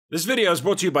This video is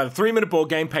brought to you by the 3-Minute Board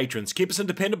Game patrons. Keep us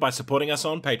independent by supporting us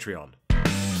on Patreon.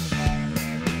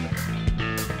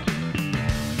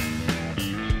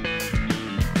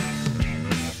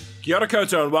 Kia ora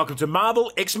koutou and welcome to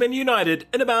Marvel X-Men United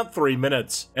in about 3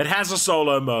 minutes. It has a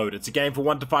solo mode, it's a game for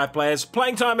 1 to 5 players,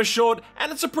 playing time is short, and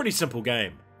it's a pretty simple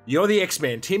game. You're the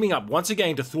X-Men teaming up once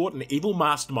again to thwart an evil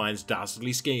mastermind's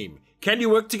dastardly scheme. Can you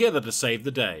work together to save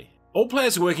the day? All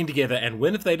players are working together and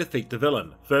win if they defeat the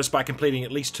villain, first by completing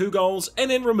at least 2 goals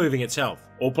and then removing its health.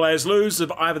 All players lose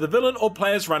if either the villain or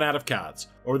players run out of cards,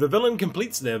 or if the villain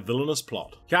completes their villainous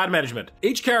plot. Card management.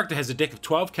 Each character has a deck of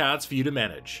 12 cards for you to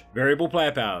manage. Variable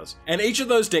player powers. And each of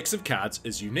those decks of cards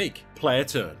is unique. Player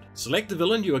turn. Select the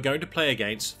villain you are going to play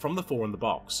against from the 4 in the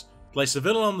box. Place the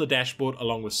villain on the dashboard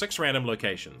along with 6 random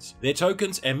locations, their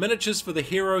tokens and miniatures for the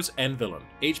heroes and villain.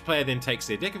 Each player then takes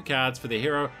their deck of cards for their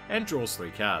hero and draws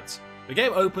 3 cards. The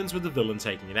game opens with the villain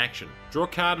taking an action. Draw a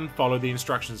card and follow the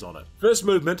instructions on it. First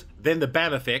movement, then the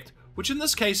BAM effect, which in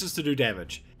this case is to do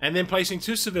damage, and then placing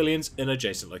 2 civilians in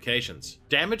adjacent locations.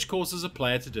 Damage causes a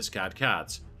player to discard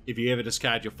cards. If you ever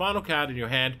discard your final card in your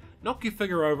hand, knock your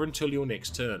figure over until your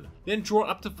next turn, then draw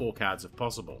up to 4 cards if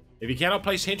possible. If you cannot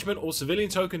place henchmen or civilian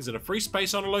tokens in a free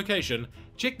space on a location,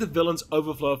 check the villain's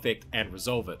overflow effect and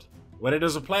resolve it. When it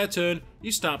is a player turn,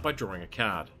 you start by drawing a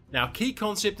card. Now, key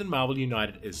concept in Marvel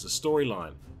United is the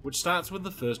storyline, which starts with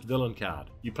the first villain card.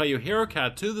 You play your hero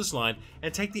card to this line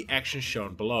and take the action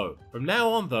shown below. From now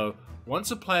on though,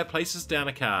 once a player places down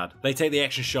a card, they take the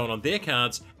action shown on their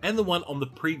cards and the one on the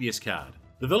previous card.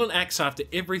 The villain acts after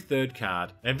every 3rd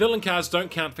card, and villain cards don't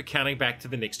count for counting back to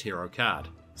the next hero card.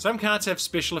 Some cards have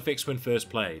special effects when first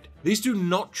played. These do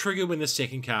not trigger when the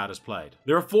second card is played.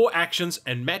 There are 4 actions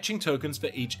and matching tokens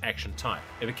for each action type.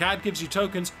 If a card gives you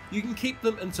tokens, you can keep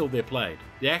them until they're played.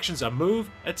 The actions are move,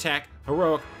 attack,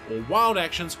 heroic, or wild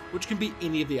actions, which can be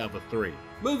any of the other 3.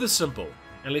 Move is simple,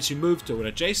 and lets you move to an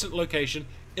adjacent location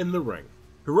in the ring.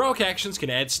 Heroic actions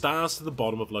can add stars to the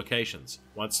bottom of locations.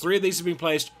 Once 3 of these have been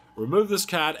placed, remove this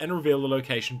card and reveal the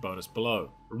location bonus below.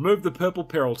 Remove the purple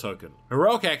peril token.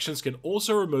 Heroic actions can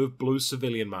also remove blue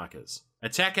civilian markers.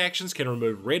 Attack actions can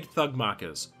remove red thug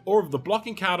markers, or if the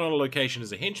blocking card on a location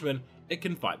is a henchman, it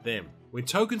can fight them. When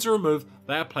tokens are removed,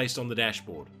 they are placed on the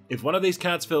dashboard. If one of these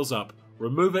cards fills up,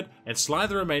 remove it and slide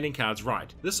the remaining cards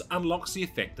right. This unlocks the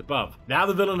effect above. Now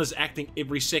the villain is acting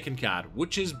every 2nd card,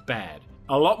 which is bad.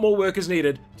 A lot more work is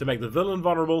needed to make the villain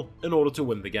vulnerable in order to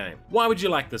win the game. Why would you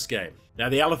like this game? Now,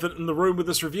 the elephant in the room with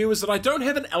this review is that I don't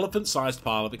have an elephant-sized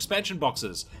pile of expansion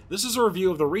boxes. This is a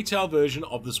review of the retail version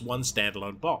of this one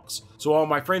standalone box. So while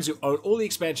my friends who own all the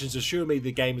expansions assure me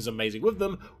the game is amazing with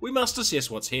them, we must assess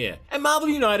what's here. And Marvel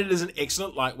United is an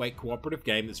excellent lightweight cooperative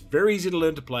game that's very easy to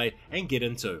learn to play and get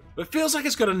into, but feels like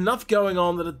it's got enough going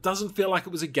on that it doesn't feel like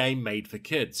it was a game made for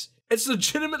kids. It's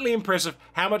legitimately impressive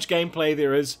how much gameplay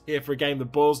there is here for a game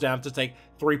that boils down to take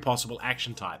 3 possible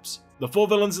action types. The 4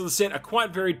 villains of the set are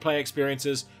quite varied play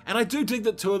experiences, and I do dig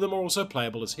that 2 of them are also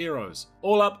playable as heroes.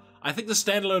 All up, I think the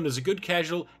standalone is a good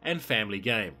casual and family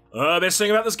game. Best thing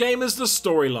about this game is the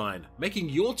storyline. Making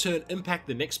your turn impact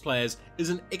the next players is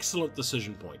an excellent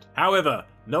decision point. However,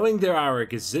 knowing there are a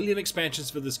gazillion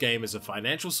expansions for this game is a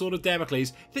financial sword of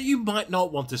Damocles that you might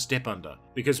not want to step under.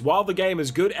 Because while the game is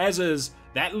good as is,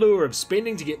 that lure of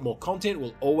spending to get more content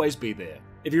will always be there.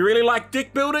 If you really like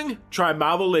deck building, try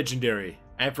Marvel Legendary.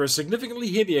 And for a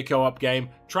significantly heavier co-op game,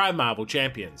 try Marvel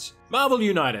Champions. Marvel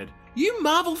United. You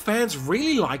Marvel fans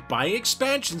really like buying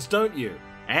expansions, don't you?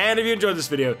 And if you enjoyed this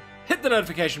video, hit the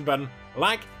notification button,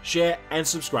 like, share, and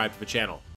subscribe to the channel.